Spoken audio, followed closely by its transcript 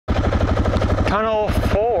Tunnel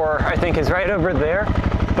 4, I think, is right over there,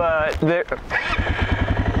 but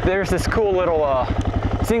there's this cool little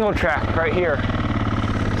single track right here.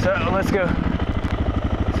 So let's go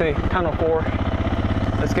see Tunnel 4.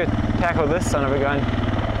 Let's go tackle this son of a gun.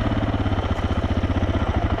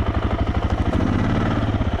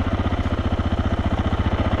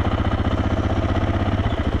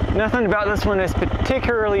 Nothing about this one is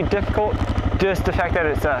particularly difficult, just the fact that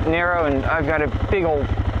it's narrow and I've got a big old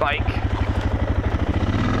bike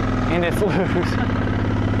and it's loose.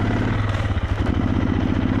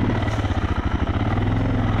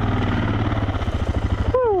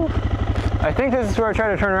 Woo. I think this is where I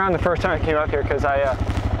tried to turn around the first time I came up here because I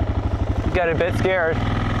got a bit scared,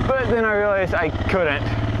 but then I realized I couldn't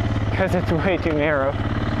because it's way too narrow.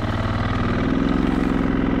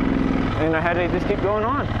 And I had to just keep going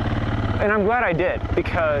on. And I'm glad I did,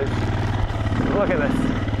 because look at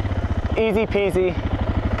this. Easy peasy.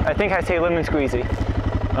 I think I say lemon squeezy.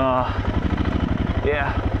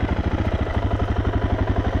 Yeah.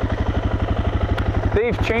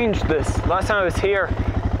 They've changed this. Last time I was here,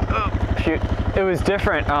 oh shoot, it was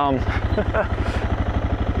different.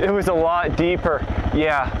 It was a lot deeper.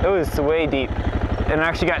 Yeah, it was way deep. And I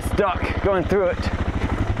actually got stuck going through it.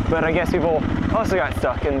 But I guess people also got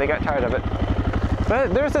stuck and they got tired of it.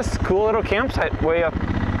 But there's this cool little campsite way up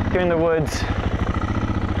here in the woods.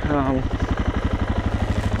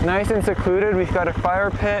 Nice and secluded. We've got a fire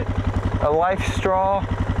pit, a life straw,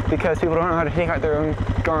 because people don't know how to take out their own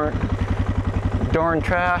darn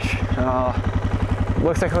trash.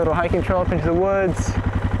 Looks like a little hiking trail up into the woods,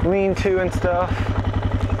 lean-to and stuff.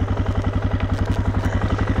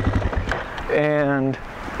 And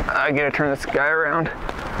I gotta turn this guy around.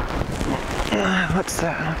 What's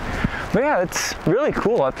that? But yeah, it's really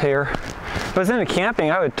cool up here. If I was into camping,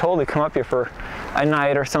 I would totally come up here for a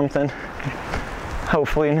night or something.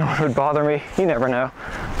 Hopefully no one would bother me. You never know.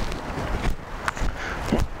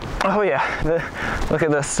 Oh yeah, look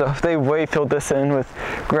at this stuff. They way filled this in with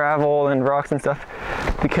gravel and rocks and stuff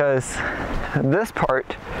because this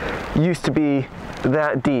part used to be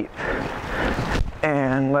that deep.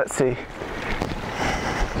 And let's see.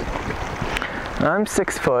 I'm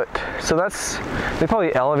 6 foot, so they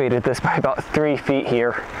probably elevated this by about 3 feet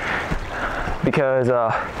here because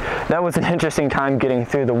that was an interesting time getting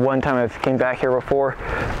through the one time I came back here before,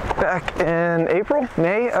 back in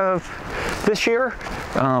May of this year.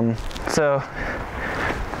 So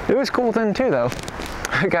it was cool then too though.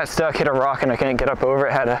 I got stuck, hit a rock and I couldn't get up over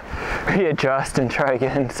it, had to readjust and try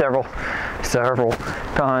again several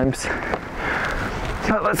times.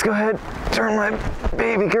 But let's go ahead, turn my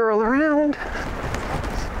baby girl around.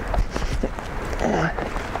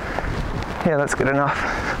 Yeah, that's good enough.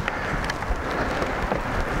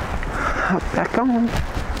 Back on.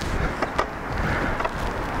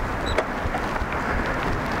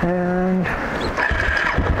 And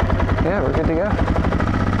yeah, we're good to go.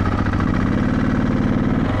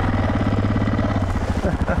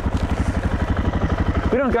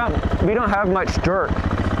 We don't have much dirt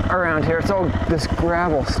around here. It's all this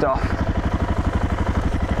gravel stuff.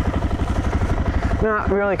 Not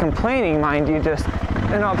really complaining, mind you, just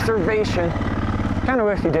an observation. Kind of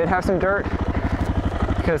wish we did have some dirt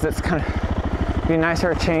because it's kind of be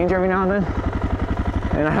nicer to change every now and then.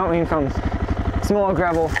 And I don't mean from small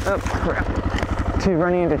gravel to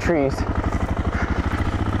running into trees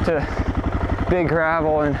to big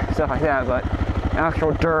gravel and stuff like that, but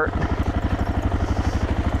actual dirt.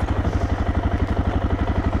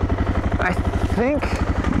 I think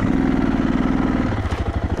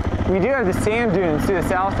we do have the sand dunes to the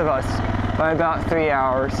south of us by about 4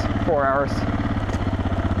 hours.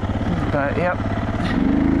 But yep.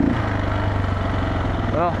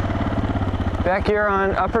 Well, back here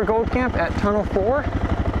on Upper Gold Camp at Tunnel 4.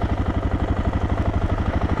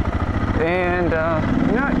 And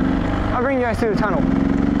you know what? I'll bring you guys through the tunnel.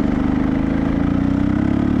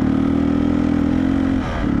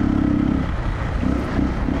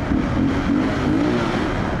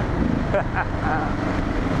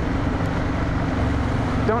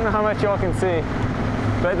 Don't know how much y'all can see,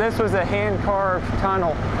 but this was a hand-carved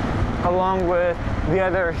tunnel along with the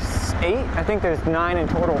other 8, I think there's 9 in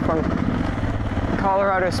total, from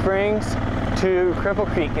Colorado Springs to Cripple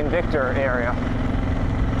Creek in Victor area.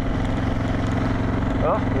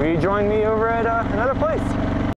 Well, rejoin me over at another place.